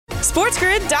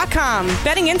SportsGrid.com.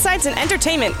 Betting insights and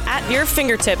entertainment at your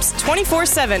fingertips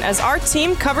 24/7 as our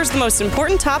team covers the most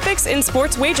important topics in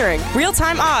sports wagering.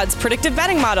 Real-time odds, predictive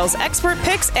betting models, expert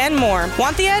picks, and more.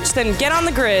 Want the edge? Then get on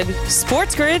the grid.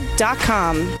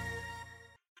 SportsGrid.com.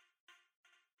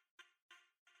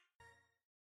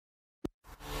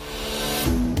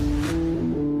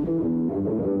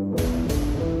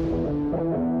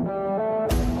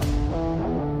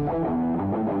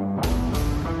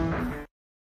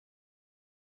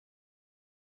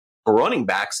 Running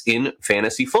backs in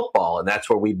fantasy football. And that's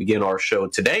where we begin our show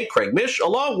today. Craig Mish,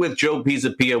 along with Joe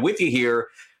Pisapia, with you here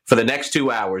for the next 2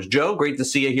 hours. Joe, great to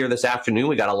see you here this afternoon.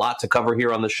 We got a lot to cover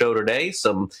here on the show today.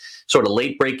 Some sort of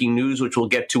late-breaking news, which we'll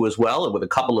get to as well, and with a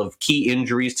couple of key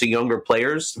injuries to younger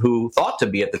players who thought to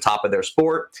be at the top of their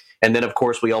sport. And then, of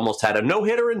course, we almost had a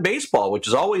no-hitter in baseball, which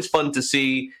is always fun to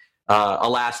see.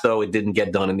 Alas, though, it didn't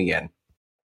get done in the end.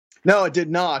 No, it did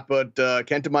not, but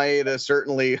Kenta Maeda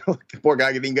certainly, the poor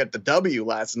guy didn't get the W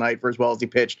last night for as well as he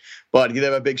pitched, but he did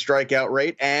have a big strikeout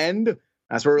rate, and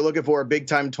that's what we're looking for, a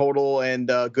big-time total and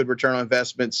good return on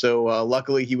investment. So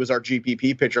luckily, he was our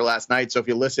GPP pitcher last night, so if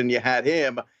you listen, you had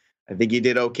him. I think he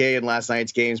did okay in last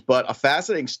night's games, but a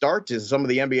fascinating start to some of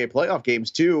the NBA playoff games,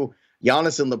 too.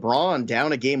 Giannis and LeBron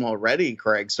down a game already,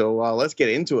 Craig, so let's get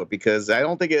into it, because I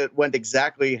don't think it went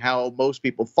exactly how most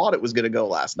people thought it was going to go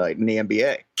last night in the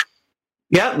NBA.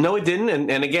 Yeah, no, it didn't.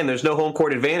 And again, there's no home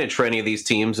court advantage for any of these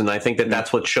teams. And I think that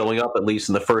that's what's showing up, at least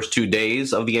in the first 2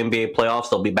 days of the NBA playoffs.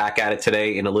 They'll be back at it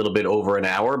today in a little bit over an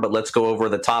hour. But let's go over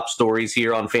the top stories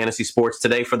here on Fantasy Sports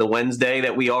today for the Wednesday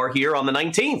that we are here on the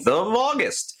 19th of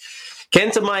August.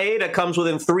 Kenta Maeda comes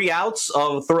within 3 outs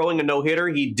of throwing a no-hitter.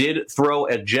 He did throw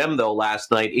a gem, though, last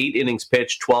night. 8 innings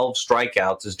pitched, 12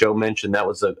 strikeouts. As Joe mentioned, that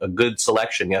was a good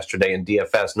selection yesterday in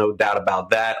DFS, no doubt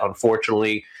about that.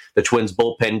 Unfortunately, the Twins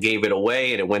bullpen gave it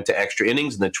away, and it went to extra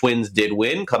innings, and the Twins did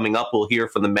win. Coming up, we'll hear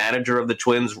from the manager of the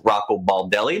Twins, Rocco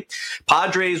Baldelli.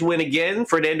 Padres win again.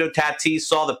 Fernando Tatis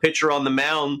saw the pitcher on the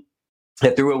mound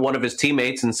that threw at one of his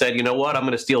teammates and said, you know what, I'm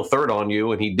going to steal third on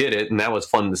you, and he did it, and that was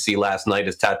fun to see last night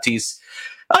as Tatis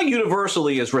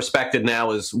universally is respected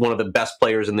now as one of the best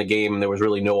players in the game, and there was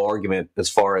really no argument as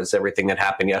far as everything that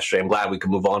happened yesterday. I'm glad we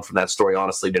could move on from that story,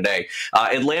 honestly, today.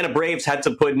 Atlanta Braves had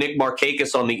to put Nick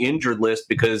Markakis on the injured list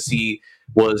because he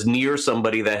was near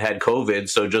somebody that had COVID,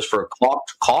 so just for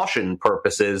caution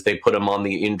purposes, they put him on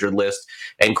the injured list.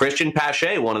 And Christian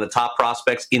Pache, one of the top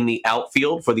prospects in the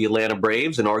outfield for the Atlanta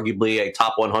Braves, and arguably a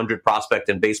top 100 prospect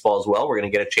in baseball as well. We're going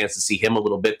to get a chance to see him a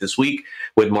little bit this week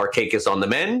with Markakis on the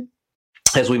men.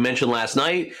 As we mentioned last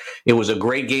night, it was a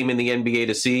great game in the NBA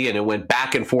to see, and it went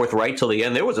back and forth right till the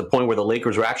end. There was a point where the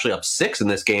Lakers were actually up 6 in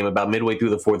this game about midway through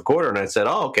the fourth quarter, and I said,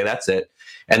 oh, okay, that's it.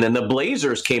 And then the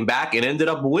Blazers came back and ended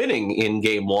up winning in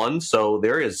game 1, so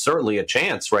there is certainly a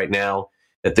chance right now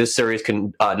that this series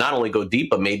can not only go deep,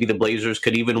 but maybe the Blazers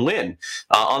could even win.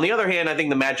 On the other hand, I think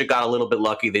the Magic got a little bit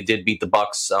lucky. They did beat the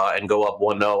Bucks and go up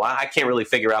 1-0. I can't really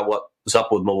figure out what was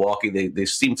up with Milwaukee. They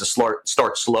seem to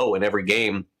start slow in every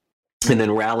game and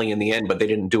then rally in the end, but they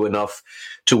didn't do enough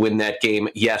to win that game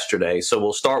yesterday. So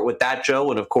we'll start with that, Joe.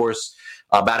 And of course,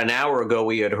 about an hour ago,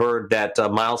 we had heard that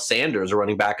Miles Sanders, a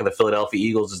running back of the Philadelphia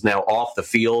Eagles, is now off the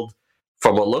field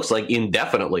from what looks like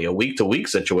indefinitely, a week-to-week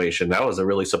situation. That was a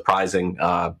really surprising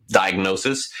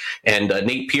diagnosis. And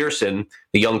Nate Pearson,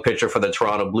 the young pitcher for the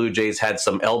Toronto Blue Jays, had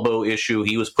some elbow issue.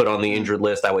 He was put on the injured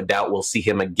list. I would doubt we'll see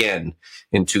him again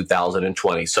in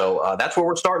 2020. So that's where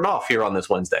we're starting off here on this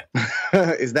Wednesday.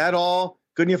 Is that all?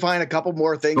 Couldn't you find a couple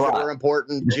more things that were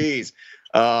important? Jeez.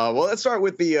 Well, let's start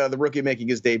with the rookie making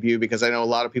his debut, because I know a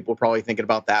lot of people are probably thinking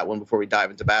about that one before we dive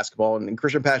into basketball. And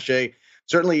Christian Pache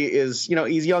certainly is,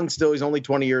 he's young still. He's only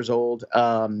 20 years old.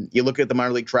 You look at the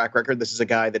minor league track record. This is a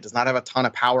guy that does not have a ton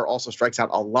of power, also strikes out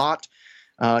a lot.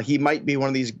 He might be one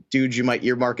of these dudes you might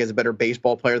earmark as a better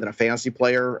baseball player than a fantasy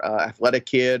player, athletic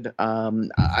kid.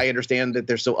 I understand that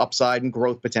there's still upside and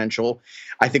growth potential.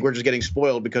 I think we're just getting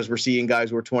spoiled because we're seeing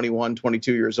guys who are 21,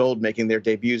 22 years old making their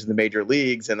debuts in the major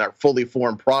leagues and are fully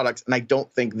formed products. And I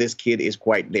don't think this kid is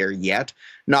quite there yet.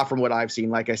 Not from what I've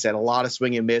seen. Like I said, a lot of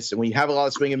swing and miss. And when you have a lot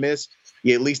of swing and miss,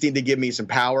 you at least need to give me some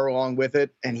power along with it,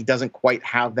 and he doesn't quite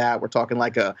have that. We're talking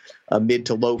like a mid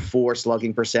to low 4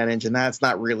 slugging percentage, and that's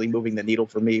not really moving the needle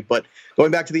for me. But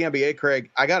going back to the NBA, Craig,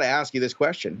 I got to ask you this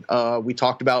question. We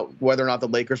talked about whether or not the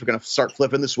Lakers were going to start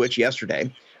flipping the switch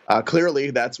yesterday. Clearly,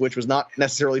 that switch was not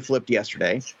necessarily flipped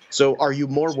yesterday. So are you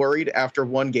more worried after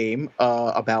one game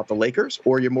about the Lakers,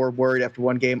 or are you more worried after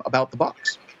one game about the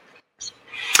Bucks?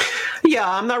 Yeah,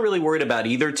 I'm not really worried about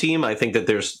either team. I think that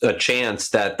there's a chance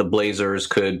that the Blazers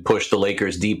could push the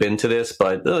Lakers deep into this,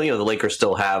 but the Lakers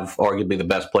still have arguably the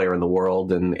best player in the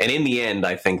world, and in the end,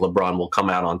 I think LeBron will come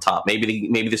out on top. Maybe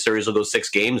the series will go 6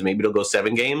 games, maybe it'll go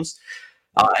 7 games,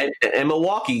 and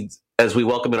Milwaukee, as we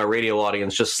welcome in our radio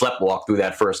audience, just sleptwalk through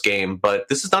that first game. But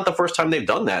this is not the first time they've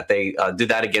done that. They did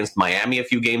that against Miami a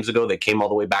few games ago. They came all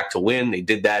the way back to win. They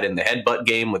did that in the headbutt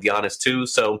game with Giannis too.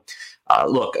 So.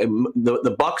 Look,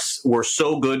 the Bucks were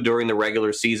so good during the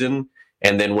regular season,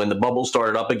 and then when the bubble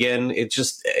started up again,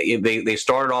 they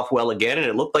started off well again, and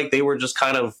it looked like they were just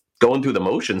kind of going through the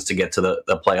motions to get to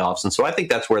the playoffs. And so I think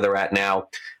that's where they're at now.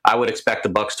 I would expect the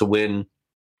Bucks to win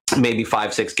maybe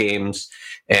 5-6 games,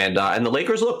 and the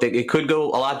Lakers, look, it could go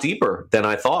a lot deeper than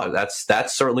I thought.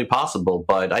 That's certainly possible,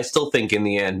 but I still think in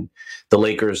the end the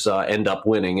Lakers end up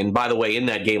winning. And by the way, in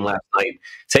that game last night,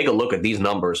 take a look at these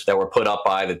numbers that were put up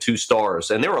by the 2 stars,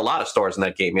 and there were a lot of stars in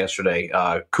that game yesterday.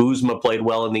 Kuzma played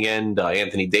well in the end,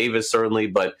 Anthony Davis certainly,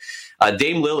 but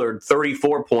Dame Lillard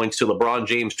 34 points to LeBron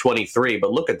James 23.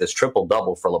 But look at this triple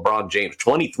double for LeBron James: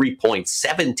 23 points,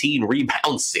 17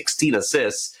 rebounds, 16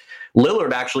 assists.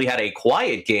 Lillard actually had a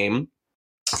quiet game,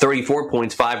 34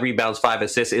 points, 5 rebounds, 5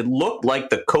 assists. It looked like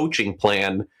the coaching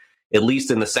plan, at least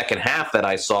in the second half that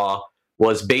I saw,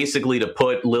 was basically to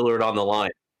put Lillard on the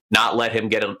line, not let him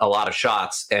get a lot of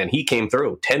shots. And he came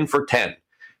through 10 for 10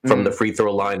 from the free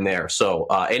throw line there. So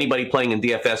anybody playing in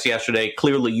DFS yesterday,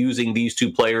 clearly using these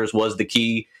 2 players was the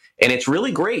key. And it's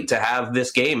really great to have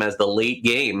this game as the late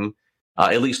game,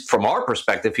 at least from our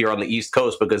perspective here on the East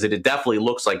Coast, because it definitely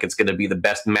looks like it's going to be the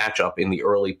best matchup in the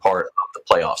early part of the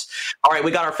playoffs. All right,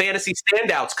 we got our fantasy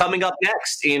standouts coming up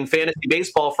next in fantasy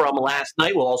baseball from last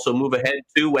night. We'll also move ahead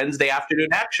to Wednesday afternoon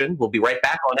action. We'll be right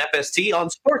back on FST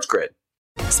on Sports Grid.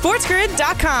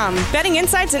 SportsGrid.com. Betting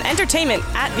insights and entertainment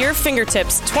at your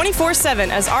fingertips 24/7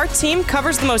 as our team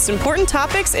covers the most important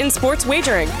topics in sports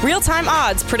wagering. Real-time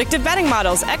odds, predictive betting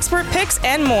models, expert picks,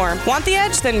 and more. Want the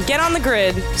edge? Then get on the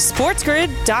grid.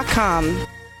 SportsGrid.com.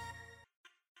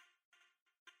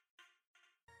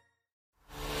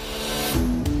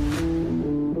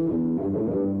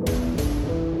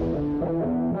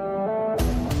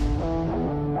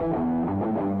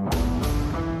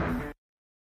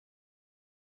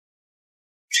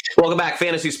 Welcome back,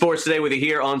 Fantasy Sports Today with you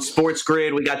here on Sports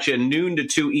Grid. We got you noon to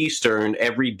 2 Eastern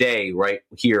every day right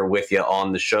here with you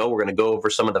on the show. We're going to go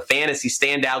over some of the fantasy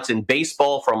standouts in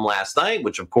baseball from last night,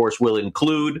 which of course will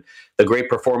include the great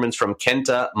performance from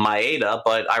Kenta Maeda.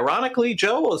 But ironically,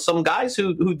 Joe, some guys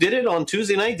who did it on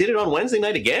Tuesday night did it on Wednesday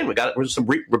night again. We got some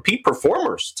repeat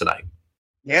performers tonight.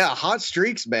 Yeah, hot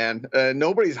streaks, man.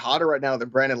 Nobody's hotter right now than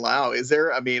Brandon Lau, is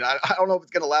there? I mean, I don't know if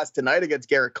it's going to last tonight against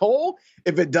Garrett Cole.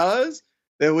 If it does,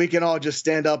 then we can all just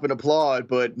stand up and applaud.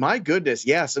 But my goodness,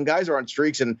 yeah, some guys are on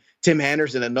streaks, and Tim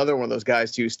Anderson, another one of those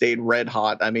guys too, stayed red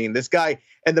hot. I mean, this guy,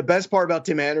 and the best part about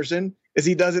Tim Anderson is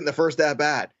he does it in the first at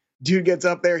bat. Dude gets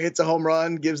up there, hits a home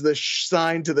run, gives the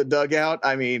sign to the dugout.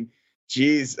 I mean,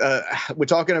 geez, we're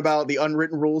talking about the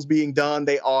unwritten rules being done.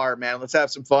 They are, man. Let's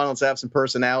have some fun. Let's have some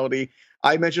personality.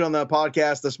 I mentioned on the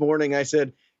podcast this morning, I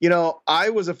said, you know, I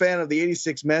was a fan of the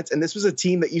 86 Mets, and this was a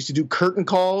team that used to do curtain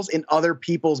calls in other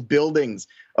people's buildings,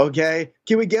 okay?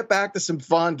 Can we get back to some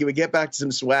fun? Can we get back to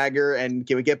some swagger? And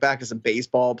can we get back to some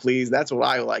baseball, please? That's what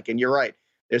I like. And you're right.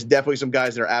 There's definitely some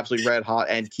guys that are absolutely red hot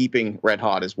and keeping red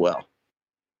hot as well.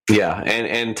 Yeah,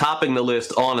 and topping the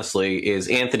list, honestly, is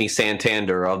Anthony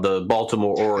Santander of the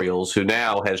Baltimore Orioles, who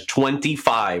now has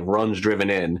 25 runs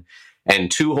driven in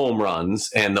and 2 home runs.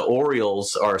 And the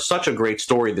Orioles are such a great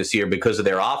story this year because of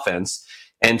their offense.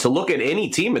 And to look at any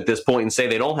team at this point and say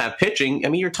they don't have pitching, I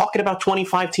mean, you're talking about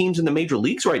 25 teams in the major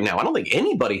leagues right now. I don't think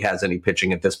anybody has any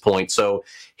pitching at this point. So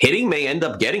hitting may end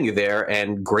up getting you there,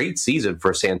 and great season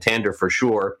for Santander for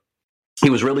sure.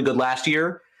 He was really good last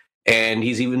year, and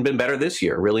he's even been better this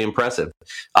year. Really impressive.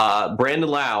 Brandon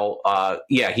Lau,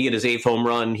 he hit his 8th home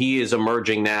run. He is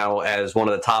emerging now as one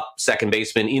of the top second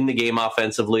basemen in the game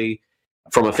offensively.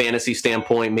 From a fantasy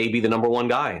standpoint, maybe the number 1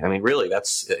 guy. I mean, really,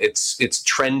 it's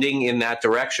trending in that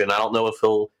direction. I don't know if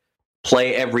he'll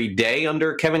play every day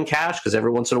under Kevin Cash, because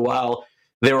every once in a while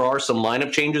there are some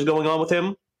lineup changes going on with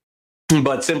him.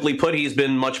 But simply put, he's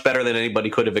been much better than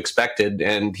anybody could have expected,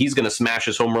 and he's going to smash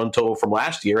his home run total from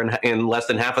last year in less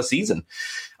than half a season.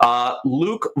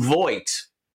 Luke Voit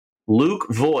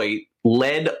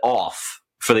led off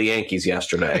for the Yankees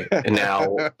yesterday. And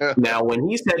now when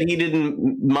he said he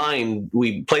didn't mind,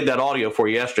 we played that audio for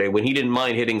you yesterday, when he didn't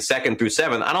mind hitting 2nd through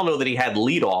 7th, I don't know that he had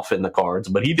leadoff in the cards,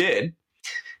 but he did.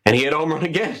 And he had home run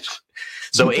again.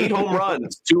 So 8 home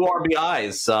runs, 2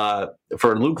 RBIs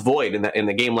for Luke Voigt in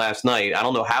the game last night. I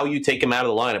don't know how you take him out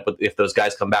of the lineup, but if those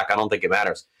guys come back, I don't think it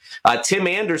matters. Tim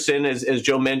Anderson, as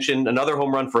Joe mentioned, another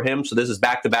home run for him. So this is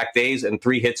back-to-back days and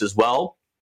 3 hits as well.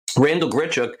 Randall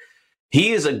Grichuk,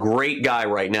 he is a great guy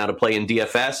right now to play in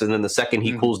DFS, and then the second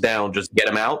he cools down, just get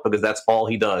him out because that's all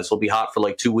he does. He'll be hot for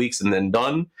like 2 weeks and then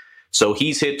done. So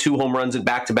he's hit 2 home runs in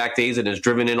back-to-back days and has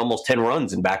driven in almost 10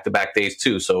 runs in back-to-back days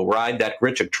too. So ride that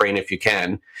Grichuk train if you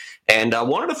can. And I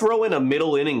wanted to throw in a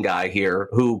middle inning guy here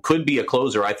who could be a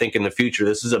closer, I think, in the future.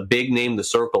 This is a big name to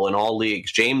circle in all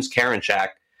leagues. James Karinchak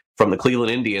from the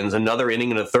Cleveland Indians, another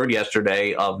inning and a third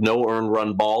yesterday of no earned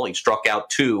run ball. He struck out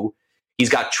 2. He's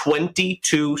got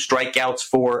 22 strikeouts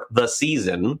for the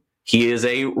season. He is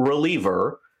a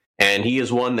reliever, and he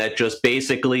is one that just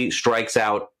basically strikes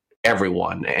out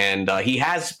everyone. And he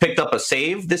has picked up a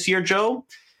save this year, Joe,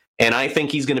 and I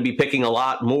think he's going to be picking a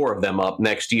lot more of them up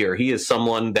next year. He is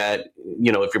someone that,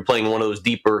 if you're playing one of those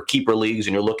deeper keeper leagues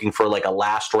and you're looking for like a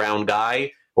last round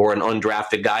guy or an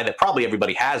undrafted guy that probably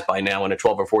everybody has by now in a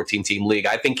 12 or 14 team league,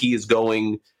 I think he is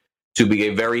going to be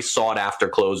a very sought after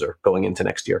closer going into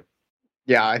next year.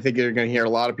 Yeah, I think you're going to hear a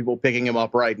lot of people picking him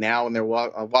up right now, and they're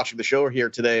watching the show here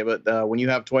today. But when you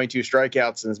have 22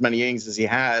 strikeouts and as many innings as he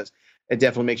has, it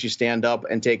definitely makes you stand up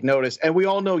and take notice. And we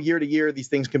all know year to year, these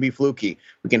things can be fluky.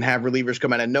 We can have relievers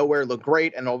come out of nowhere, look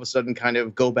great, and all of a sudden kind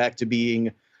of go back to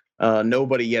being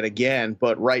nobody yet again.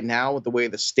 But right now, with the way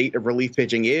the state of relief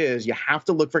pitching is, you have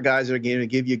to look for guys that are going to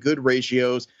give you good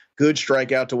ratios, good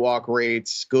strikeout to walk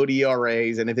rates, good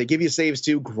ERAs. And if they give you saves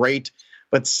too, great.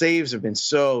 But saves have been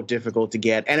so difficult to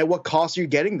get. And at what cost are you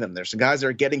getting them? There's some guys that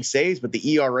are getting saves, but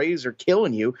the ERAs are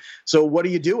killing you. So what are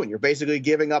you doing? You're basically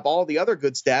giving up all the other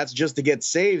good stats just to get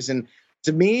saves. And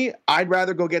to me, I'd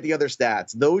rather go get the other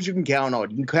stats. Those you can count on.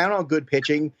 You can count on good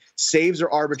pitching. Saves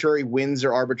are arbitrary. Wins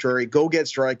are arbitrary. Go get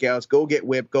strikeouts. Go get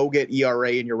whip. Go get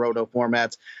ERA in your roto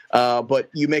formats. But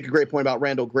you make a great point about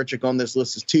Randall Grichuk on this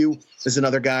list too. This is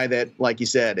another guy that, like you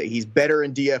said, he's better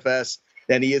in DFS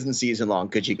than he is in season long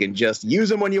because you can just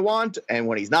use him when you want, and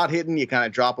when he's not hitting, you kind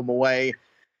of drop him away.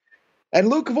 And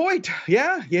Luke Voigt,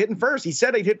 yeah, you hitting first. He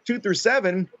said he'd hit 2 through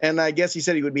 7, and I guess he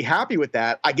said he would be happy with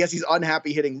that. I guess he's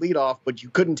unhappy hitting leadoff, but you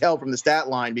couldn't tell from the stat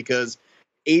line because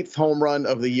 8th home run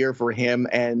of the year for him.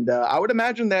 And I would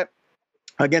imagine that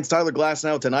against Tyler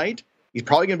Glasnow tonight, he's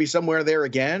probably going to be somewhere there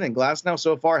again. And Glasnow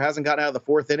so far hasn't gotten out of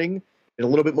the 4th inning. It's a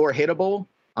little bit more hittable.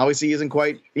 Obviously, he isn't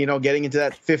quite, getting into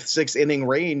that 5th, 6th inning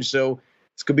range. So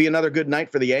this could be another good night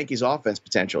for the Yankees offense,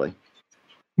 potentially.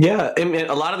 Yeah, and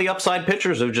a lot of the upside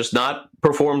pitchers have just not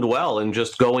performed well, and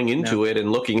just going into it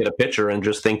and looking at a pitcher and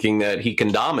just thinking that he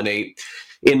can dominate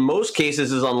in most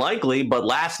cases is unlikely. But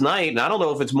last night, and I don't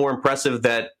know if it's more impressive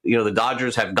that, the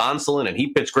Dodgers have Gonsolin and he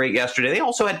pitched great yesterday. They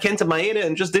also had Kenta Maeda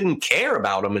and just didn't care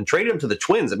about him and traded him to the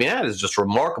Twins. I mean, that is just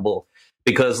remarkable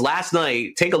because last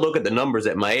night, take a look at the numbers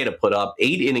that Maeda put up.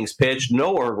 8 innings pitched,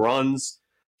 no earned runs.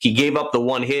 He gave up the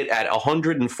 1 hit at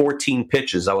 114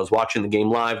 pitches. I was watching the game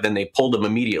live. Then they pulled him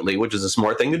immediately, which is a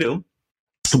smart thing to do.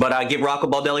 But I give Rocco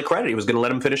Baldelli credit. He was going to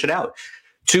let him finish it out.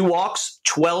 2 walks,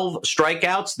 12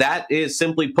 strikeouts. That is,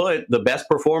 simply put, the best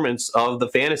performance of the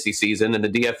fantasy season and the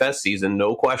DFS season.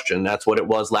 No question. That's what it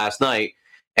was last night.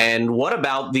 And what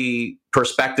about the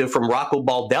perspective from Rocco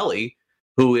Baldelli,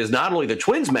 who is not only the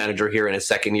Twins manager here in his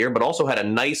 2nd year, but also had a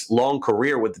nice long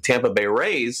career with the Tampa Bay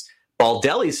Rays?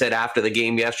 Baldelli said after the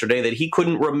game yesterday that he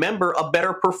couldn't remember a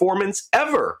better performance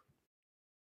ever.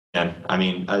 And I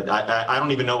mean, I don't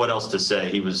even know what else to say.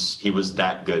 He was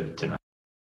that good tonight.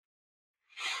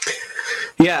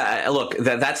 Yeah, look,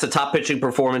 that's the top pitching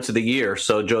performance of the year.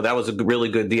 So, Joe, that was a really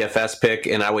good DFS pick,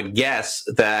 and I would guess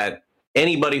that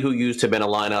anybody who used him in a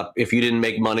lineup, if you didn't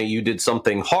make money, you did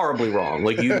something horribly wrong.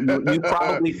 Like you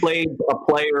probably played a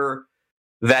player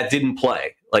that didn't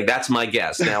play. Like, that's my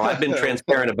guess. Now, I've been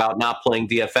transparent about not playing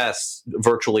DFS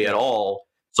virtually at all,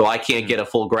 so I can't get a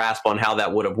full grasp on how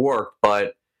that would have worked.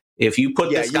 But if you put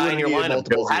this guy in your lineup,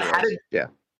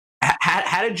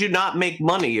 how did you not make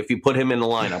money if you put him in the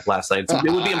lineup last night?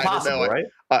 It would be impossible, right?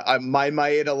 My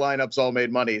Maeda lineups all made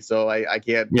money, so I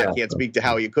can't speak to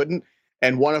how you couldn't.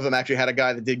 And one of them actually had a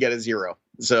guy that did get a 0.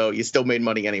 So you still made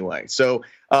money anyway. So,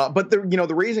 but the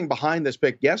reason behind this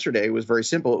pick yesterday was very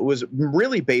simple. It was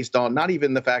really based on not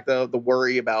even the fact of the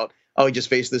worry about, he just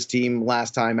faced this team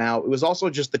last time out. It was also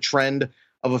just the trend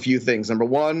of a few things. Number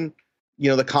one,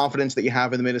 the confidence that you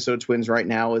have in the Minnesota Twins right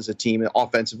now as a team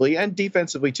offensively and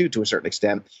defensively too, to a certain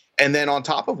extent. And then on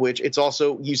top of which, it's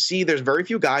also, you see there's very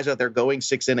few guys out there going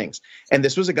 6 innings. And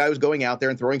this was a guy who's going out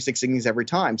there and throwing 6 innings every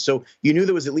time. So you knew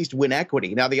there was at least win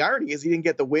equity. Now, the irony is he didn't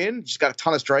get the win. He just got a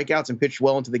ton of strikeouts and pitched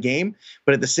well into the game.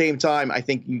 But at the same time, I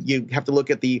think you have to look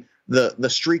at the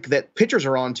streak that pitchers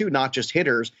are on too, not just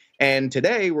hitters. And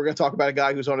today we're going to talk about a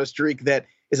guy who's on a streak that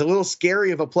is a little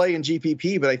scary of a play in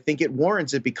GPP, but I think it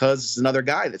warrants it because it's another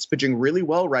guy that's pitching really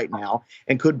well right now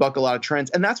and could buck a lot of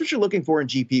trends. And that's what you're looking for in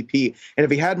GPP. And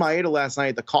if you had Maeda last night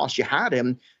at the cost you had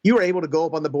him, you were able to go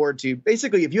up on the board to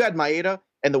basically, if you had Maeda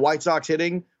and the White Sox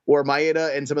hitting, or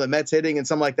Maeda and some of the Mets hitting and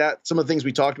something like that, some of the things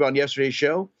we talked about in yesterday's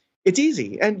show, it's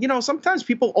easy. And, sometimes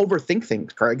people overthink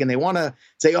things, Craig, and they want to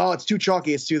say, oh, it's too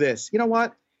chalky, it's too this. You know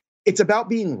what? It's about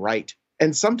being right.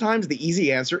 And sometimes the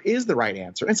easy answer is the right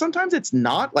answer. And sometimes it's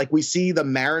not. Like we see the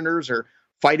Mariners are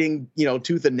fighting,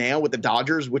 tooth and nail with the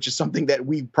Dodgers, which is something that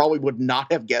we probably would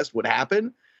not have guessed would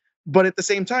happen. But at the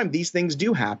same time, these things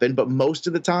do happen. But most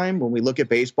of the time, when we look at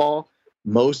baseball,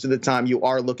 most of the time you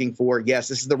are looking for, yes,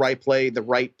 this is the right play, the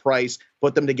right price,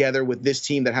 put them together with this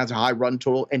team that has a high run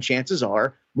total. And chances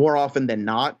are, more often than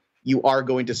not, you are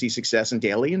going to see success in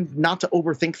daily, and not to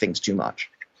overthink things too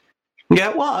much.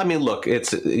 Yeah, well, I mean, look,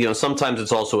 it's, sometimes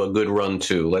it's also a good run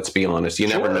too. Let's be honest. You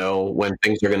never know when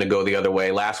things are going to go the other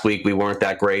way. Last week we weren't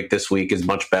that great. This week is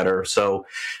much better. So,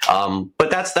 but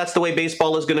that's the way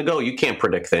baseball is going to go. You can't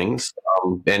predict things,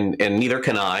 and neither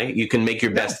can I. You can make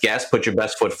your best guess, put your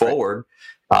best foot forward.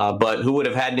 But who would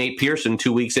have had Nate Pearson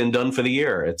 2 weeks in done for the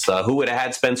year? It's who would have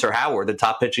had Spencer Howard, the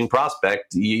top pitching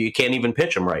prospect? You can't even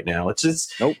pitch him right now.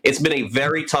 It's been a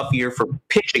very tough year for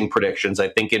pitching predictions, I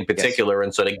think, in particular. Yes.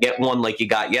 And so to get one like you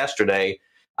got yesterday,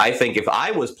 I think if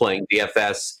I was playing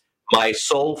DFS, my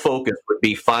sole focus would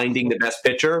be finding the best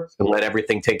pitcher and let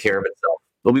everything take care of itself.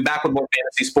 We'll be back with more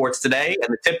fantasy sports today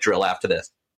and the tip drill after this.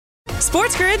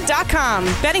 SportsGrid.com.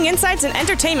 Betting insights and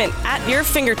entertainment at your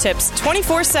fingertips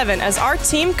 24/7 as our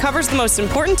team covers the most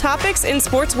important topics in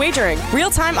sports wagering.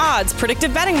 Real-time odds,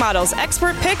 predictive betting models,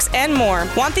 expert picks, and more.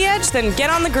 Want the edge? Then get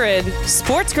on the grid.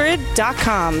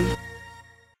 SportsGrid.com.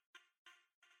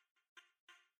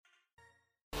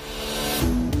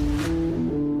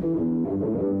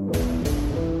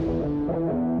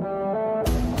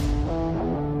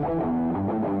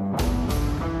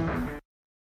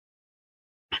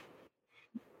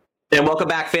 And welcome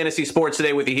back, Fantasy Sports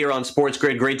Today with you here on Sports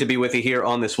Grid. Great to be with you here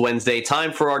on this Wednesday.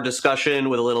 Time for our discussion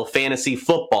with a little fantasy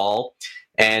football.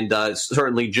 And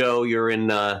certainly, Joe, you're in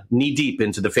knee-deep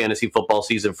into the fantasy football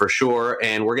season for sure.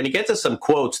 And we're going to get to some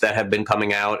quotes that have been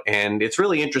coming out. And it's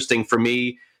really interesting for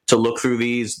me to look through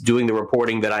these, doing the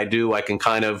reporting that I do. I can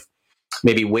kind of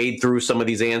maybe wade through some of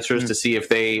these answers to see if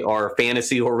they are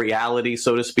fantasy or reality,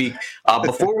 so to speak.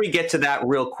 Before we get to that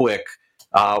real quick,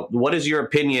 what is your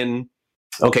opinion?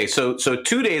 Okay, so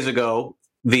 2 days ago,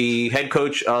 the head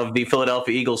coach of the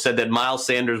Philadelphia Eagles said that Miles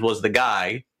Sanders was the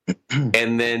guy.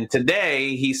 And then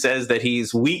today he says that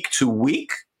he's week to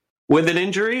week with an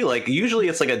injury. Like usually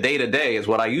it's like a day to day is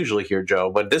what I usually hear,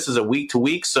 Joe. But this is a week to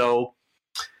week. So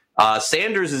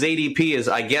Sanders' ADP is,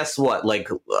 I guess, like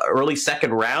early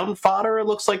second round fodder, it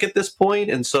looks like at this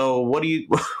point. And so what do you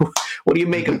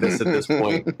make of this at this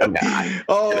point?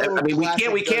 I mean,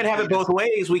 we can't have it both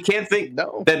ways. We can't think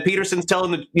that Peterson's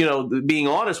telling being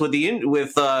honest with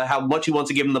how much he wants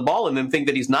to give him the ball, and then think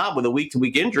that he's not with a week to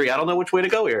week injury. I don't know which way to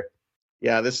go here.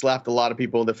 Yeah, this slapped a lot of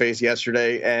people in the face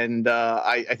yesterday, and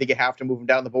I think you have to move him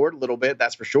down the board a little bit.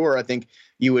 That's for sure. I think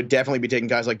you would definitely be taking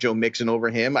guys like Joe Mixon over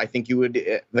him. I think you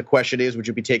would. The question is, would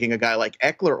you be taking a guy like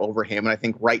Eckler over him? And I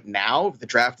think right now, if the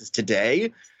draft is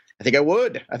today, I think I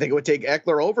would. I think I would take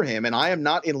Eckler over him. And I am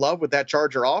not in love with that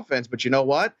Charger offense, but you know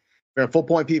what? For a full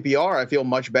point PPR, I feel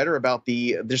much better about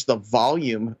just the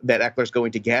volume that Eckler's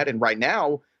going to get. And right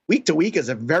now, week to week is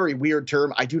a very weird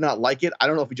term. I do not like it. I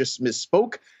don't know if he just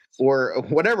misspoke or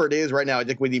whatever it is right now. I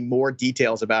think we need more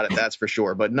details about it, that's for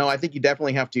sure. But no, I think you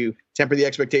definitely have to temper the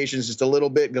expectations just a little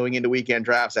bit going into weekend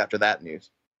drafts after that news.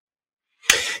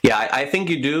 Yeah, I think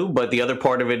you do. But the other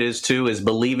part of it is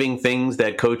believing things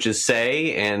that coaches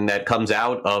say and that comes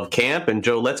out of camp. And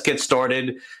Joe, let's get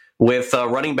started with a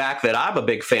running back that I'm a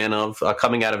big fan of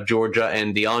coming out of Georgia,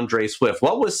 and DeAndre Swift.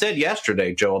 What was said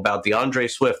yesterday, Joe, about DeAndre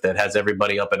Swift that has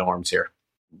everybody up in arms here?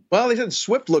 Well, they said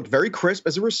Swift looked very crisp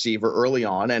as a receiver early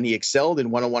on, and he excelled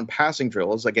in one-on-one passing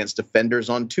drills against defenders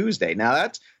on Tuesday. Now,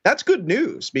 that's good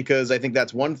news, because I think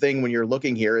that's one thing when you're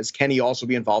looking here is, can he also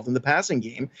be involved in the passing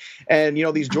game? And,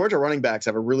 these Georgia running backs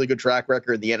have a really good track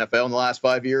record in the NFL in the last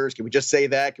 5 years. Can we just say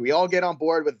that? Can we all get on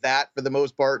board with that for the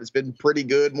most part? It's been pretty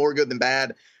good, more good than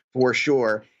bad for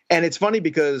sure. And it's funny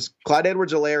because Clyde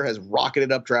Edwards-Helaire has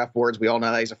rocketed up draft boards. We all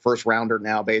know that he's a first rounder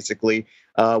now, basically.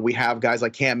 We have guys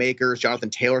like Cam Akers, Jonathan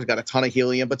Taylor's got a ton of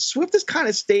helium, but Swift has kind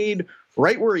of stayed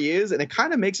right where he is, and it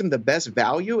kind of makes him the best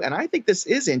value. And I think this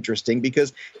is interesting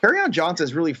because Kerryon Johnson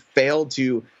has really failed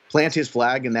to plant his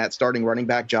flag in that starting running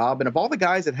back job. And of all the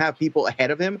guys that have people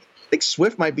ahead of him, I think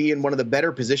Swift might be in one of the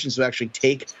better positions to actually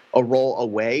take a role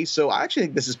away. So I actually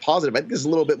think this is positive. I think this is a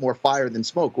little bit more fire than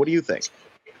smoke. What do you think?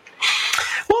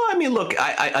 Well, I mean, look,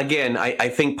 I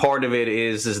think part of it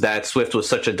is that Swift was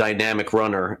such a dynamic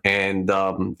runner. And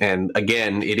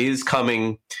again, it is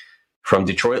coming from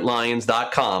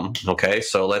DetroitLions.com. Okay,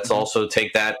 so let's also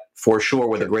take that for sure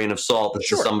with a grain of salt. This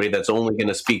is somebody that's only going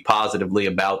to speak positively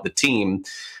about the team.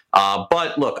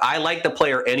 But look, I like the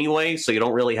player anyway, so you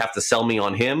don't really have to sell me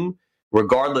on him.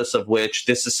 Regardless of which,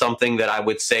 this is something that I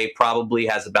would say probably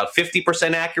has about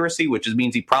 50% accuracy, which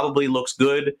means he probably looks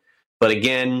good. But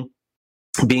again,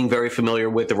 being very familiar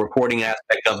with the reporting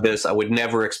aspect of this, I would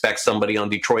never expect somebody on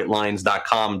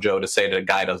DetroitLions.com, Joe, to say that a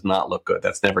guy does not look good.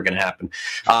 That's never going to happen.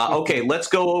 Okay, let's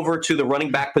go over to the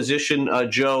running back position,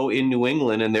 Joe, in New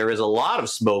England, and there is a lot of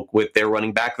smoke with their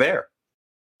running back there.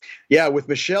 Yeah, with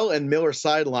Michelle and Miller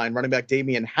sideline, running back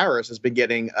Damian Harris has been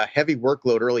getting a heavy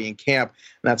workload early in camp.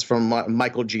 And that's from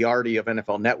Michael Giardi of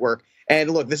NFL Network.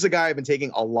 And look, this is a guy I've been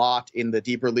taking a lot in the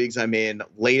deeper leagues I'm in,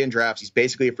 late in drafts. He's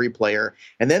basically a free player.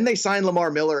 And then they signed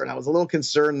Lamar Miller, and I was a little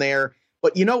concerned there.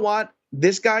 But you know what?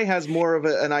 This guy has more of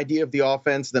an idea of the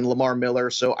offense than Lamar Miller.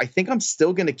 So I think I'm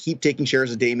still going to keep taking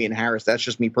shares of Damian Harris. That's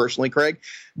just me personally, Craig.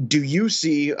 Do you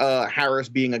see Harris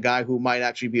being a guy who might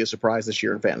actually be a surprise this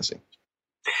year in fantasy?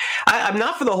 I'm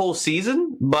not for the whole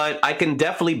season, but I can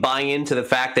definitely buy into the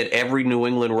fact that every New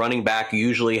England running back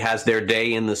usually has their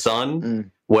day in the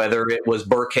sun, whether it was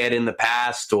Burkhead in the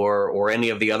past or any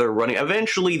of the other running.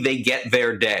 Eventually, they get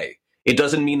their day. It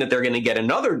doesn't mean that they're going to get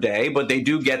another day, but they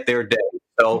do get their day.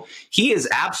 So he is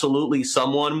absolutely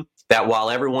someone that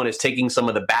while everyone is taking some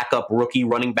of the backup rookie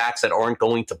running backs that aren't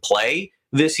going to play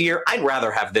this year, I'd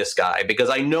rather have this guy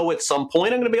because I know at some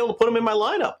point I'm going to be able to put him in my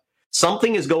lineup.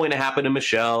 Something is going to happen to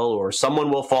Michelle or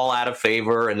someone will fall out of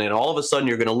favor. And then all of a sudden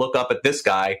you're going to look up at this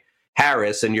guy,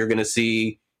 Harris, and you're going to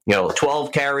see,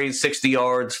 12 carries, 60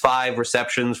 yards, 5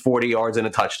 receptions, 40 yards, and a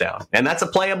touchdown. And that's a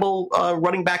playable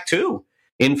running back too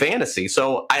in fantasy.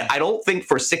 So I don't think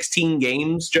for 16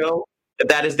 games, Joe,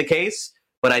 that is the case.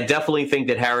 But I definitely think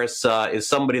that Harris is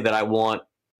somebody that I want.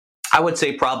 I would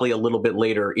say probably a little bit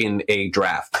later in a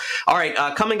draft. All right,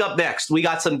 coming up next, we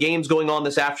got some games going on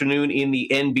this afternoon in the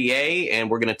NBA, and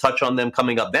we're going to touch on them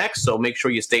coming up next, so make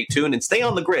sure you stay tuned and stay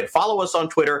on the grid. Follow us on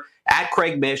Twitter, at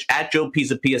Craig Mish, at Joe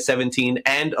Pisapia17,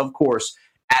 and, of course,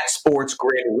 at Sports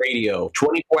Grid Radio.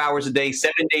 24 hours a day,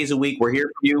 7 days a week. We're here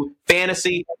for you.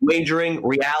 Fantasy, wagering,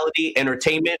 reality,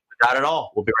 entertainment. We got it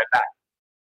all. We'll be right back.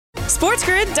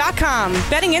 SportsGrid.com.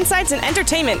 Betting insights and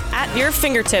entertainment at your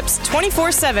fingertips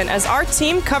 24/7 as our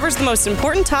team covers the most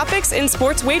important topics in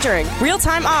sports wagering.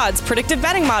 Real-time odds, predictive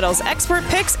betting models, expert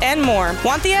picks, and more.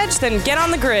 Want the edge? Then get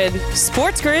on the grid.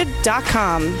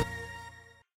 SportsGrid.com.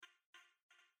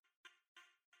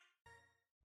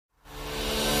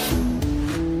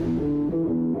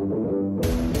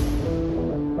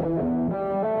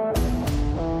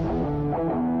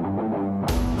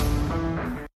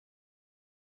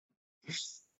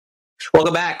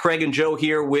 Welcome back. Craig and Joe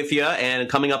here with you. And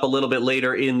coming up a little bit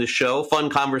later in the show, fun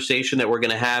conversation that we're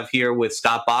going to have here with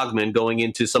Scott Bogman going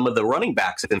into some of the running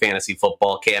backs in fantasy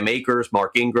football. Cam Akers,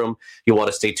 Mark Ingram. You'll want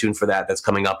to stay tuned for that. That's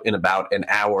coming up in about an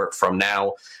hour from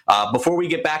now. Before we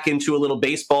get back into a little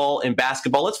baseball and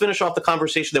basketball, let's finish off the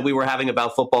conversation that we were having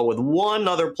about football with one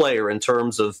other player in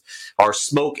terms of our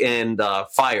smoke and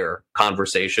fire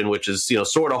conversation, which is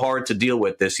sort of hard to deal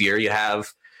with this year. You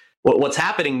have what's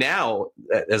happening now,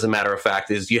 as a matter of fact,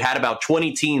 is you had about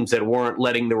 20 teams that weren't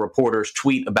letting the reporters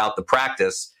tweet about the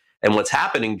practice. And what's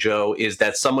happening, Joe, is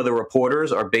that some of the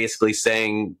reporters are basically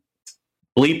saying,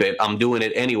 bleep it, I'm doing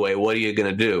it anyway. What are you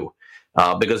going to do?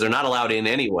 Because they're not allowed in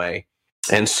anyway.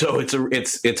 And so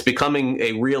it's becoming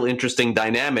a real interesting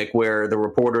dynamic where the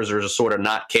reporters are just sort of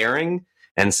not caring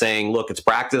and saying, look, it's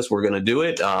practice. We're going to do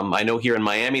it. I know here in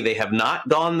Miami, they have not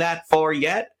gone that far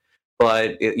yet.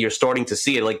 But you're starting to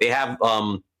see it. Like they have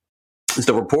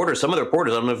the reporters, some of the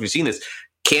reporters, I don't know if you've seen this,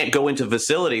 can't go into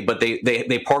facility, but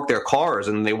they park their cars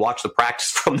and they watch the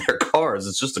practice from their cars.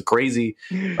 It's just a crazy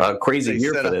year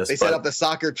for this. They set up the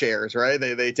soccer chairs, right?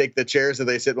 They take the chairs and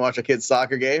they sit and watch a kid's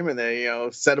soccer game, and they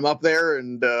set them up there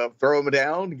and throw them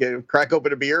down, crack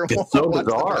open a beer. It's so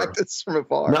bizarre. Practice from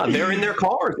afar. No, they're in their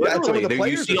cars. Yeah, some of the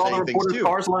players you see all the reporters'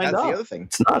 cars lined up. That's the other thing.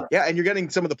 It's not. Yeah, and you're getting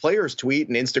some of the players tweet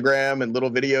and Instagram and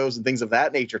little videos and things of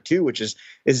that nature too, which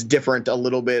is different a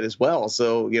little bit as well.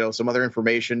 So some other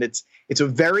information. It's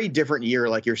a very different year,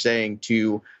 like you're saying,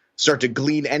 to start to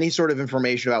glean any sort of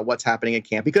information about what's happening at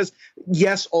camp. Because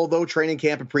yes, although training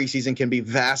camp and preseason can be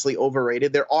vastly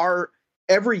overrated, there are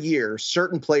every year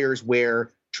certain players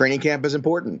where training camp is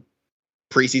important.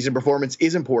 Preseason performance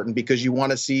is important because you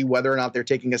want to see whether or not they're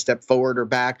taking a step forward or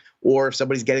back, or if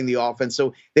somebody's getting the offense.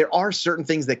 So there are certain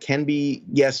things that can be,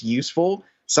 yes, useful.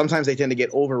 Sometimes they tend to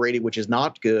get overrated, which is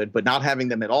not good, but not having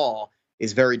them at all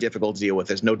is very difficult to deal with.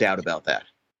 There's no doubt about that.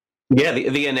 Yeah,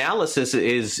 the analysis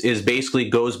is basically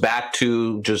goes back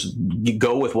to just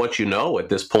go with what you know at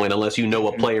this point, unless you know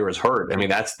a player is hurt. I mean,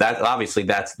 that's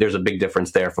there's a big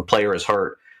difference there. If a player is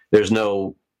hurt, there's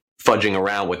no fudging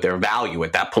around with their value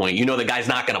at that point. The guy's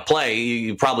not going to play.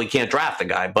 You probably can't draft the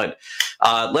guy. But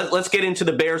let's get into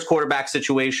the Bears quarterback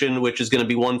situation, which is going to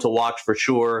be one to watch for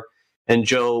sure. And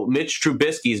Joe, Mitch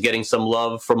Trubisky is getting some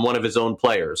love from one of his own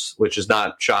players, which is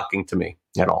not shocking to me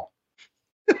at all.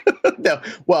 No,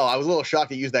 well, I was a little shocked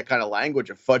to use that kind of language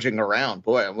of fudging around.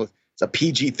 Boy, it's a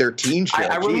PG-13 show.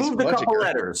 I removed a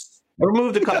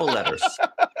couple letters.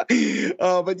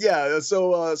 But yeah,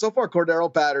 so far,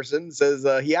 Cordero Patterson says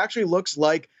he actually looks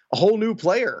like a whole new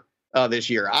player this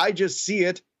year. I just see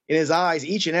it in his eyes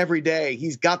each and every day.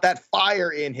 He's got that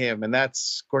fire in him, and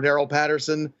that's Cordero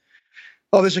Patterson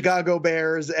of the Chicago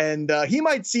Bears, and he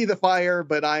might see the fire,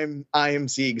 but I am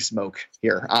seeing smoke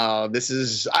here. I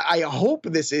hope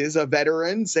this is a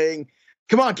veteran saying,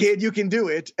 "Come on, kid, you can do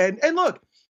it." And look,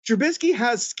 Trubisky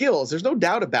has skills. There's no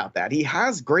doubt about that. He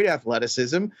has great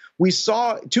athleticism. We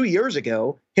saw 2 years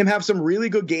ago him have some really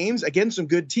good games against some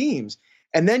good teams,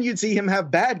 and then you'd see him have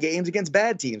bad games against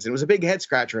bad teams. It was a big head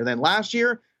scratcher. And then last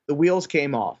year, the wheels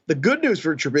came off. The good news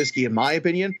for Trubisky, in my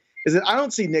opinion, is that I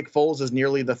don't see Nick Foles as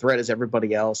nearly the threat as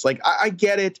everybody else. Like, I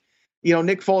get it.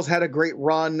 Nick Foles had a great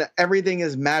run. Everything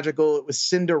is magical. It was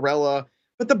Cinderella.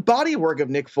 But the body work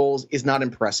of Nick Foles is not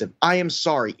impressive. I am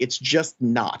sorry. It's just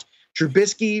not.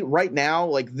 Trubisky right now,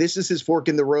 like, this is his fork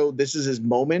in the road. This is his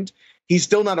moment. He's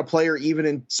still not a player, even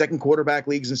in second quarterback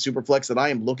leagues and Superflex, that I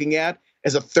am looking at.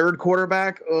 As a third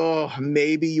quarterback,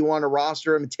 maybe you want to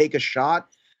roster him and take a shot.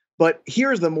 But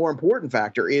here's the more important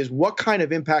factor is what kind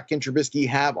of impact can Trubisky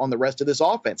have on the rest of this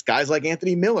offense? Guys like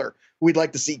Anthony Miller, who we'd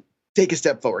like to see take a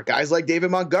step forward. Guys like David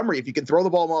Montgomery, if you can throw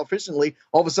the ball more efficiently,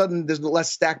 all of a sudden there's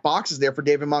less stacked boxes there for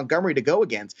David Montgomery to go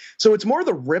against. So it's more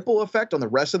the ripple effect on the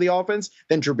rest of the offense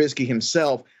than Trubisky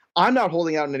himself. I'm not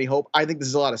holding out any hope. I think this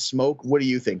is a lot of smoke. What do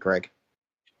you think, Craig?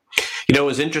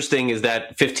 What's interesting is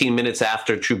that 15 minutes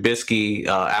after Trubisky,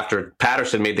 after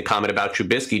Patterson made the comment about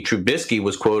Trubisky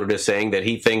was quoted as saying that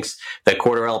he thinks that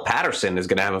Cordero Patterson is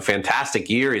going to have a fantastic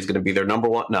year. He's going to be their number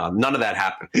one. No, none of that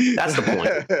happened. That's the point.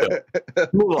 So,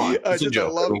 move on. It's a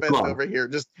joke. Love fest over here.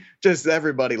 Just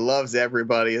everybody loves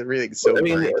everybody. Everything's so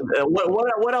great.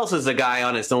 What else is a guy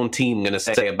on his own team going to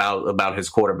say about his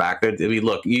quarterback? I mean,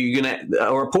 look,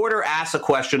 a reporter asks a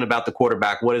question about the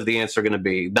quarterback. What is the answer going to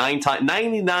be?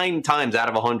 99 times out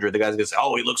of 100, the guy's gonna say,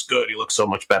 "Oh, he looks good. He looks so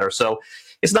much better." So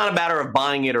it's not a matter of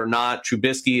buying it or not.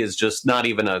 Trubisky is just not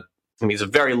even he's a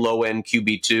very low end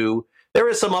QB2. There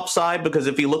is some upside because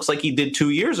if he looks like he did 2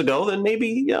 years ago, then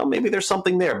maybe there's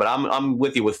something there. But I'm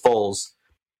with you with Foles,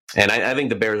 and I think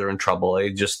the Bears are in trouble. I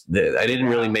didn't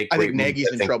really make. I think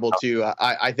Nagy's in trouble too.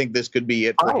 I think this could be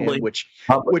it for him, which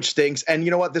stinks. And you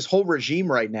know what? This whole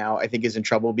regime right now, I think, is in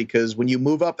trouble because when you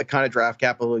move up the kind of draft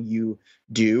capital you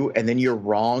do, and then you're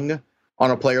wrong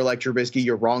on a player like Trubisky,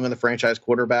 you're wrong on the franchise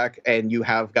quarterback, and you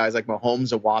have guys like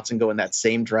Mahomes and Watson go in that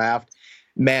same draft,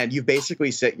 man, you've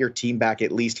basically set your team back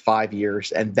at least 5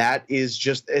 years. And that is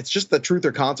just the truth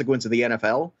or consequence of the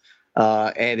NFL.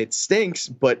 And it stinks,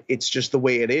 but it's just the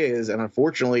way it is. And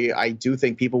unfortunately, I do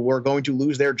think people were going to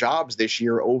lose their jobs this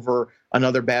year over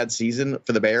another bad season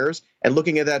for the Bears. And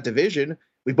looking at that division,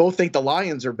 we both think the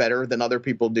Lions are better than other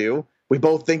people do. We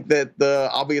both think that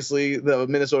obviously the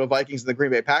Minnesota Vikings and the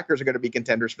Green Bay Packers are going to be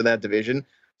contenders for that division.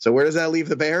 So where does that leave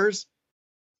the Bears?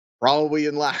 Probably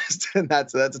in last, and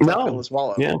that's a tough pill to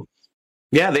swallow. Yeah.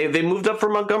 Yeah, they moved up for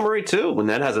Montgomery too, when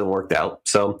that hasn't worked out.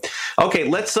 So, okay,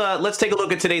 let's take a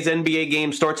look at today's NBA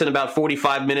game. Starts in about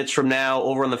 45 minutes from now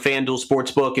over on the FanDuel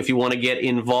Sportsbook. If you want to get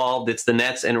involved, it's the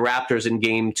Nets and Raptors in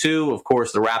Game 2. Of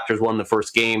course, the Raptors won the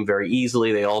first game very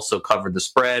easily. They also covered the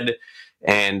spread.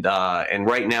 And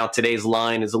right now, today's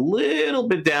line is a little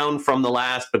bit down from the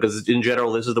last because, in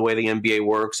general, this is the way the NBA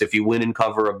works. If you win and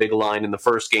cover a big line in the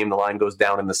first game, the line goes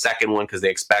down in the second one because they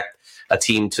expect a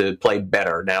team to play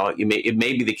better. Now, it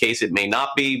may be the case, it may not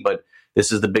be, but this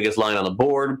is the biggest line on the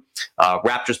board.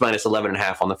 Raptors minus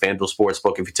 11.5 on the FanDuel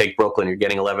Sportsbook. If you take Brooklyn, you're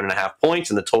getting 11.5 points,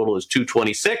 and the total is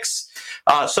 226.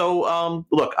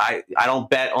 Look, I don't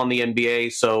bet on the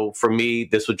NBA, so for me,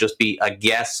 this would just be a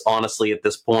guess, honestly, at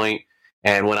this point.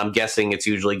 And when I'm guessing, it's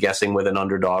usually guessing with an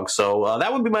underdog. So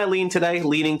that would be my lean today,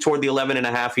 leaning toward the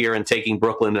 11.5 here and taking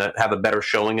Brooklyn to have a better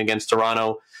showing against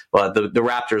Toronto. But the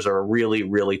Raptors are a really,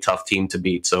 really tough team to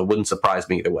beat, so it wouldn't surprise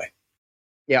me either way.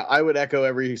 Yeah, I would echo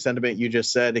every sentiment you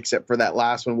just said, except for that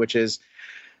last one, which is,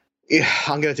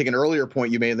 I'm going to take an earlier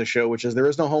point you made in the show, which is there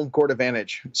is no home court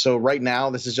advantage. So right now,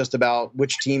 this is just about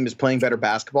which team is playing better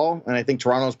basketball. And I think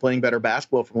Toronto is playing better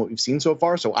basketball from what we've seen so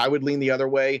far. So I would lean the other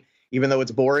way, even though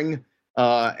it's boring.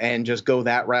 And just go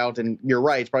that route. And you're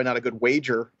right, it's probably not a good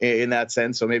wager in that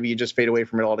sense. So maybe you just fade away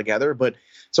from it altogether. But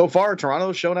so far,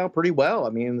 Toronto's shown out pretty well. I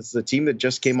mean, this is a team that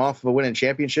just came off of a winning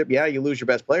championship. Yeah, you lose your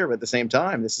best player, but at the same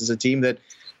time, this is a team that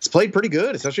has played pretty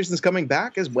good, especially since coming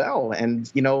back as well. And,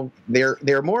 you know,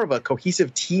 they're more of a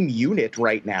cohesive team unit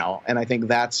right now. And I think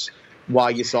that's why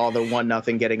you saw the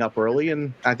 1-0 getting up early.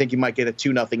 And I think you might get a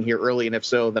 2-0 here early. And if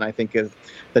so, then I think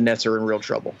the Nets are in real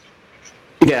trouble.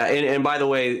 Yeah, and by the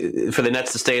way, for the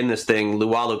Nets to stay in this thing,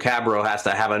 Luwawu-Cabarrot has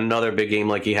to have another big game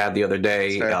like he had the other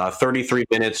day. 33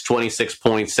 minutes, 26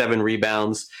 points, 7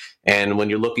 rebounds. And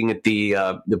when you're looking at the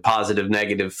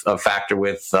positive-negative factor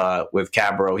with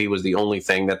Cabarrot, he was the only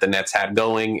thing that the Nets had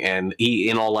going, and he,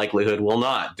 in all likelihood, will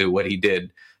not do what he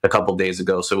did a couple days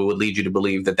ago. So it would lead you to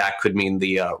believe that could mean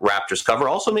the Raptors cover.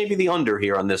 Also maybe the under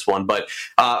here on this one. But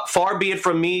far be it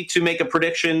from me to make a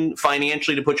prediction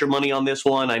financially to put your money on this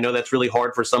one. I know that's really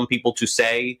hard for some people to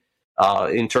say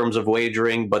in terms of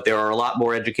wagering, but there are a lot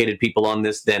more educated people on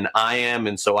this than I am.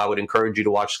 And so I would encourage you to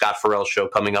watch Scott Farrell's show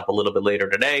coming up a little bit later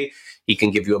today. He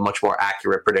can give you a much more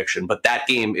accurate prediction. But that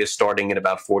game is starting in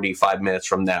about 45 minutes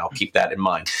from now. Keep that in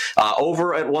mind.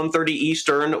 Over at 1:30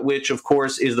 Eastern, which, of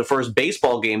course, is the first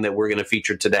baseball game that we're going to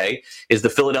feature today, is the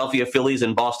Philadelphia Phillies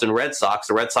and Boston Red Sox.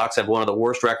 The Red Sox have one of the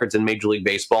worst records in Major League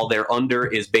Baseball. Their under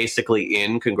is basically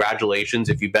in. Congratulations.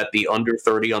 If you bet the under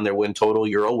 30 on their win total,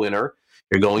 you're a winner.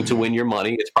 You're going to win your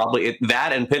money. It's probably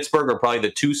that and Pittsburgh are probably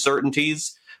the two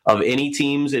certainties of any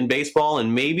teams in baseball.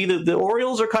 And maybe the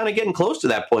Orioles are kind of getting close to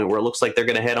that point where it looks like they're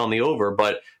going to head on the over.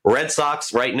 But Red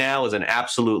Sox right now is an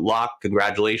absolute lock.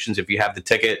 Congratulations if you have the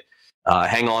ticket.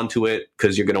 Hang on to it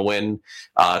because you're going to win.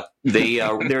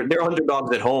 They're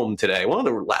underdogs at home today. One of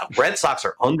the Red Sox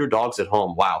are underdogs at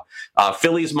home. Wow.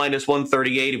 Phillies minus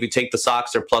 138. If you take the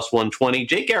Sox, they're plus 120.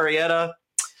 Jake Arrieta,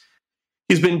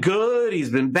 he's been good.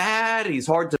 He's been bad. He's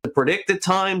hard to predict at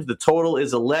times. The total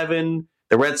is 11.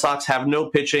 The Red Sox have no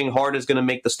pitching. Hart is going to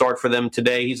make the start for them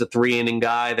today. He's a 3-inning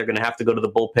guy. They're going to have to go to the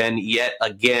bullpen yet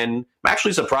again. I'm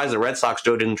actually surprised the Red Sox,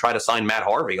 Joe, didn't try to sign Matt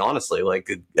Harvey, honestly,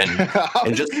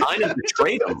 and just sign him to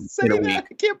trade him in a week.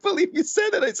 I can't believe you said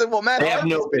that. I said, well, Matt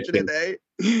Harvey's pitching today.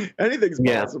 Anything's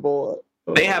possible.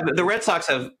 The Red Sox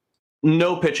have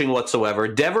no pitching whatsoever.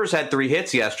 Devers had 3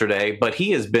 hits yesterday, but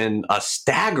he has been a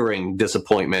staggering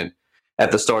disappointment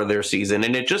at the start of their season.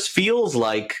 And it just feels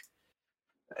like,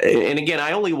 and again,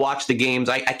 I only watch the games.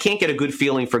 I can't get a good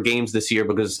feeling for games this year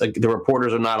because the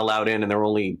reporters are not allowed in and they're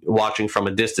only watching from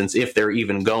a distance if they're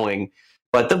even going.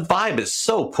 But the vibe is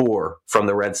so poor from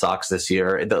the Red Sox this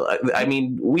year. I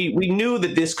mean, we knew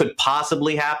that this could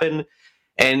possibly happen.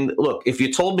 And look, if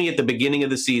you told me at the beginning of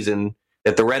the season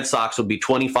that the Red Sox would be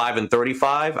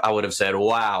 25-35, I would have said,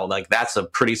 wow, like that's a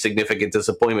pretty significant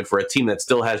disappointment for a team that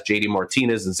still has JD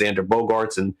Martinez and Xander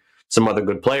Bogaerts and some other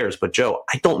good players. But Joe,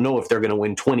 I don't know if they're going to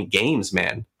win 20 games,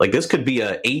 man. Like this could be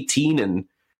a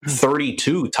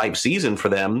 18-32 type season for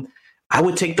them. I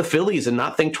would take the Phillies and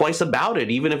not think twice about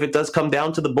it, even if it does come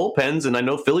down to the bullpens. And I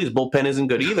know Phillies bullpen isn't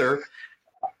good either.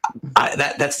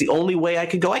 That's the only way I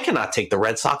could go. I cannot take the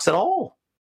Red Sox at all.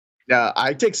 Yeah,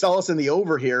 I take solace in the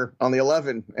over here on the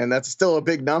 11, and that's still a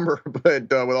big number. But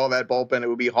with all that bullpen, it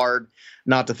would be hard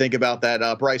not to think about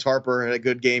that. Bryce Harper had a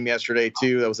good game yesterday,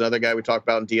 too. That was another guy we talked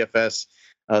about in DFS.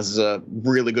 This is a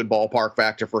really good ballpark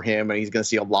factor for him, and he's going to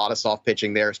see a lot of soft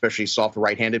pitching there, especially soft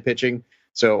right-handed pitching.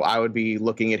 So I would be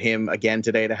looking at him again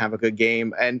today to have a good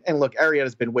game. And look,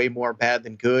 Arrieta's been way more bad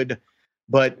than good.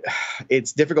 but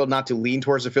it's difficult not to lean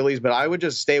towards the Phillies. But I would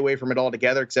just stay away from it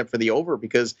altogether, except for the over,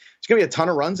 because there's going to be a ton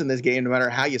of runs in this game, no matter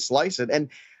how you slice it. And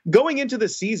going into the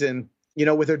season,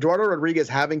 with Eduardo Rodriguez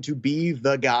having to be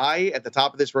the guy at the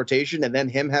top of this rotation and then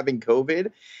him having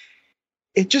COVID,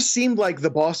 it just seemed like the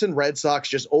Boston Red Sox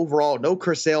just overall, no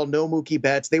Chris Sale, no Mookie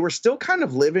Betts, they were still kind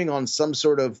of living on some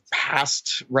sort of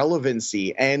past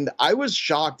relevancy. And I was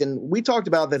shocked, and we talked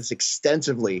about this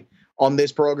extensively on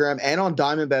this program and on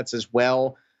Diamond Bets as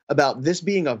well, about this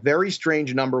being a very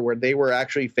strange number where they were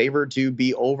actually favored to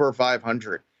be over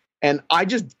 500. And I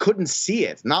just couldn't see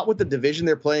it, not with the division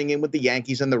they're playing in with the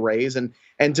Yankees and the Rays. And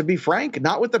to be frank,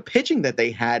 not with the pitching that they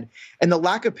had and the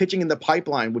lack of pitching in the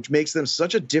pipeline, which makes them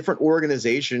such a different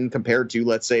organization compared to,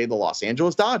 let's say, the Los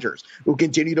Angeles Dodgers, who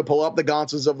continue to pull up the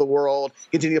Gonzalez of the world,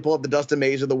 continue to pull up the Dustin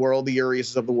Mays of the world, the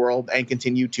Urias of the world, and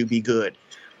continue to be good.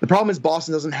 The problem is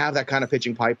Boston doesn't have that kind of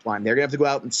pitching pipeline. They're going to have to go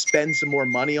out and spend some more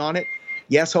money on it.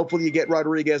 Yes, hopefully you get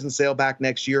Rodriguez and Sale back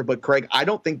next year. But, Craig, I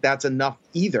don't think that's enough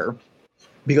either,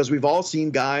 because we've all seen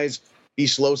guys be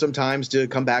slow sometimes to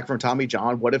come back from Tommy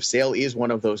John. What if Sale is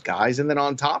one of those guys? And then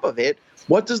on top of it,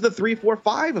 what does the 3, 4,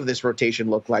 5 of this rotation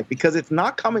look like? Because it's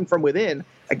not coming from within.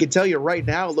 I can tell you right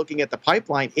now, looking at the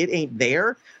pipeline, it ain't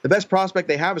there. The best prospect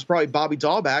they have is probably Bobby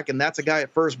Dahlback, and that's a guy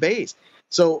at first base.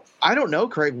 So I don't know,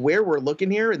 Craig, where we're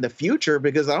looking here in the future,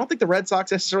 because I don't think the Red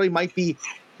Sox necessarily might be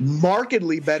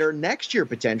markedly better next year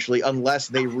potentially, unless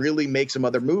they really make some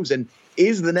other moves. And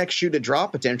is the next shoe to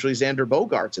drop potentially Xander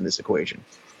Bogaerts in this equation?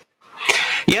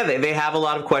 Yeah, they have a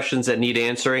lot of questions that need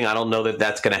answering. I don't know that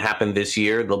that's going to happen this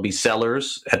year. There'll be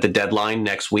sellers at the deadline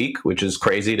next week, which is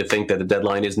crazy to think that the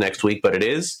deadline is next week, but it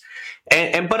is.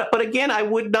 But again, I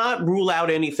would not rule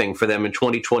out anything for them in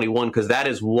 2021, because that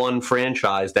is one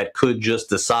franchise that could just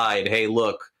decide, hey,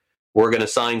 look, we're going to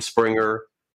sign Springer.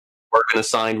 We're going to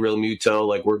sign Real Muto,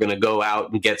 like we're going to go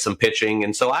out and get some pitching.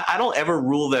 And so I don't ever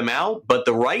rule them out, but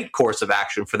the right course of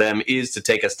action for them is to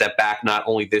take a step back, not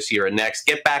only this year and next,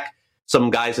 get back some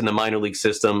guys in the minor league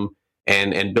system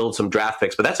and build some draft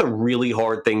picks. But that's a really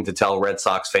hard thing to tell Red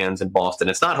Sox fans in Boston.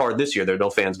 It's not hard this year. There are no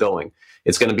fans going.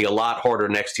 It's going to be a lot harder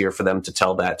next year for them to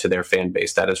tell that to their fan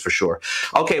base. That is for sure.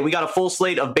 Okay, we got a full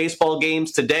slate of baseball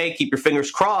games today. Keep your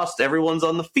fingers crossed. Everyone's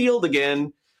on the field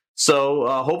again. So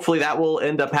hopefully that will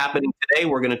end up happening today.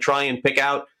 We're going to try and pick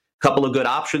out a couple of good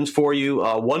options for you.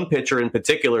 One pitcher in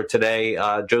particular today,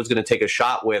 Joe's going to take a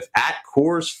shot with at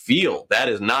Coors Field. That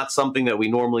is not something that we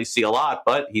normally see a lot,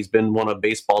 but he's been one of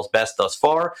baseball's best thus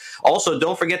far. Also,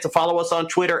 don't forget to follow us on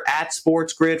Twitter at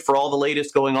SportsGrid for all the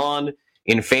latest going on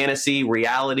in fantasy,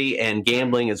 reality, and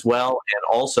gambling as well.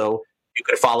 And also, you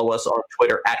can follow us on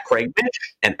Twitter at Craig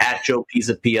Mitch and at Joe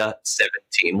Pisapia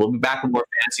 17. We'll be back with more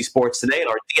fantasy sports today in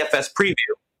our DFS preview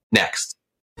next.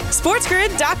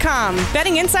 SportsGrid.com.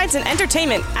 Betting insights and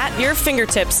entertainment at your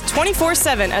fingertips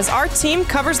 24/7 as our team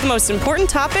covers the most important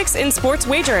topics in sports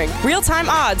wagering. Real-time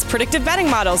odds, predictive betting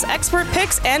models, expert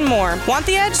picks, and more. Want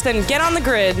the edge? Then get on the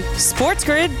grid.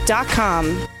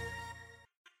 SportsGrid.com.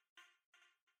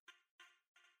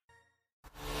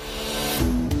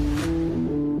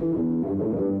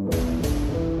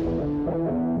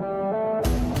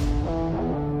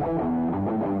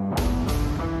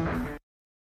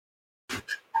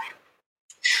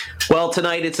 Well,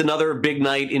 tonight it's another big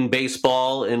night in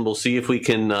baseball, and we'll see if we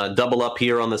can double up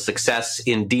here on the success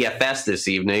in DFS this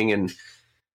evening. And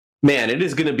man, it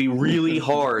is going to be really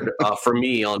hard for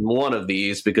me on one of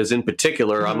these, because in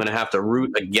particular, I'm going to have to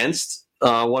root against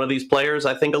one of these players,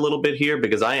 I think, a little bit here,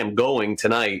 because I am going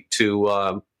tonight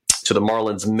to the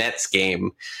Marlins-Mets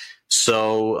game.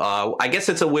 So I guess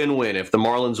it's a win-win. If the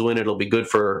Marlins win, it'll be good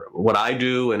for what I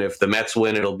do. And if the Mets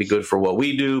win, it'll be good for what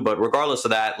we do. But regardless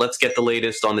of that, let's get the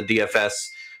latest on the DFS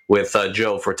with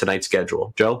Joe for tonight's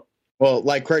schedule. Joe? Well,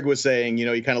 like Craig was saying, you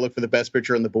kind of look for the best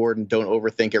pitcher on the board and don't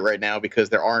overthink it right now, because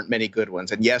there aren't many good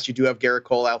ones. And yes, you do have Garrett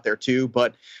Cole out there too,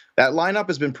 but that lineup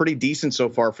has been pretty decent so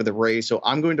far for the Rays. So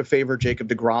I'm going to favor Jacob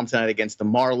deGrom tonight against the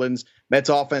Marlins. Mets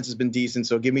offense has been decent,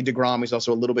 so give me deGrom. He's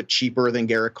also a little bit cheaper than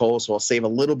Garrett Cole, so I'll save a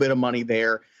little bit of money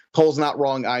there. Cole's not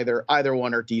wrong either. Either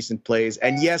one are decent plays.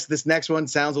 And yes, this next one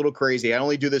sounds a little crazy. I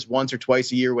only do this once or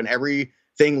twice a year when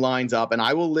everything lines up, and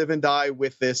I will live and die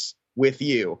with this with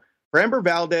you. Framber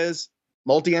Valdez,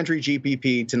 multi-entry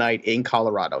GPP tonight in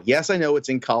Colorado. Yes, I know it's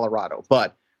in Colorado,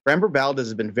 but Framber Valdez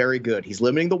has been very good. He's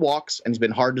limiting the walks, and he's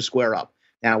been hard to square up.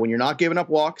 Now, when you're not giving up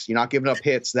walks, you're not giving up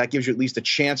hits, that gives you at least a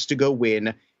chance to go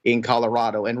win in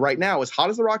Colorado. And right now, as hot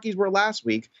as the Rockies were last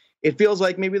week, it feels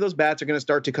like maybe those bats are going to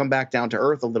start to come back down to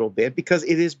earth a little bit because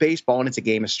it is baseball and it's a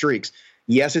game of streaks.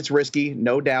 Yes, it's risky,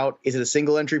 no doubt. Is it a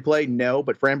single entry play? No,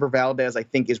 but Framber Valdez, I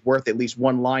think, is worth at least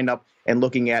one lineup and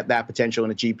looking at that potential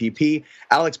in a GPP.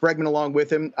 Alex Bregman along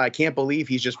with him, I can't believe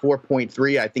he's just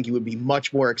 4.3. I think he would be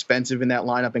much more expensive in that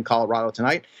lineup in Colorado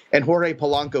tonight. And Jorge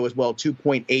Polanco as well,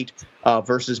 2.8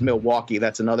 versus Milwaukee.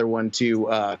 That's another one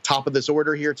to top of this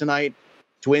order here tonight.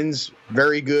 Twins,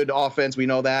 very good offense. We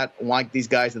know that. Like these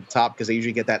guys at the top because they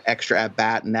usually get that extra at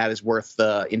bat, and that is worth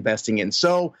investing in.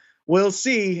 So we'll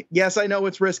see. Yes, I know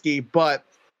it's risky, but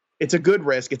it's a good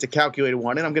risk. It's a calculated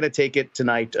one, and I'm going to take it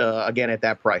tonight again at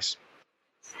that price.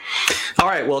 All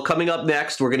right, well, coming up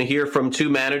next, we're going to hear from two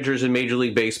managers in Major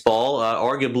League Baseball,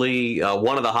 arguably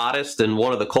one of the hottest and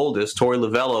one of the coldest. Torey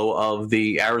Lovullo of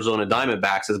the Arizona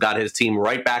Diamondbacks has got his team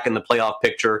right back in the playoff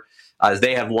picture as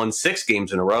they have won 6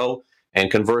 games in a row. And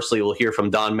conversely, we'll hear from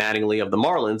Don Mattingly of the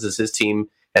Marlins as his team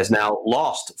has now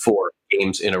lost 4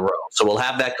 games in a row. So we'll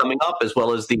have that coming up, as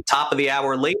well as the top of the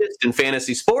hour latest in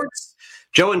fantasy sports.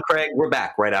 Joe and Craig, we're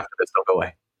back right after this. Don't go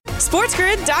away.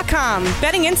 SportsGrid.com.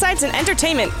 Betting insights and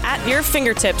entertainment at your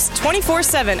fingertips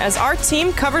 24/7 as our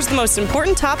team covers the most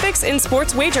important topics in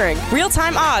sports wagering.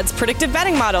 Real-time odds, predictive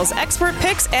betting models, expert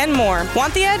picks, and more.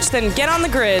 Want the edge? Then get on the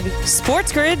grid.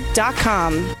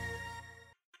 SportsGrid.com.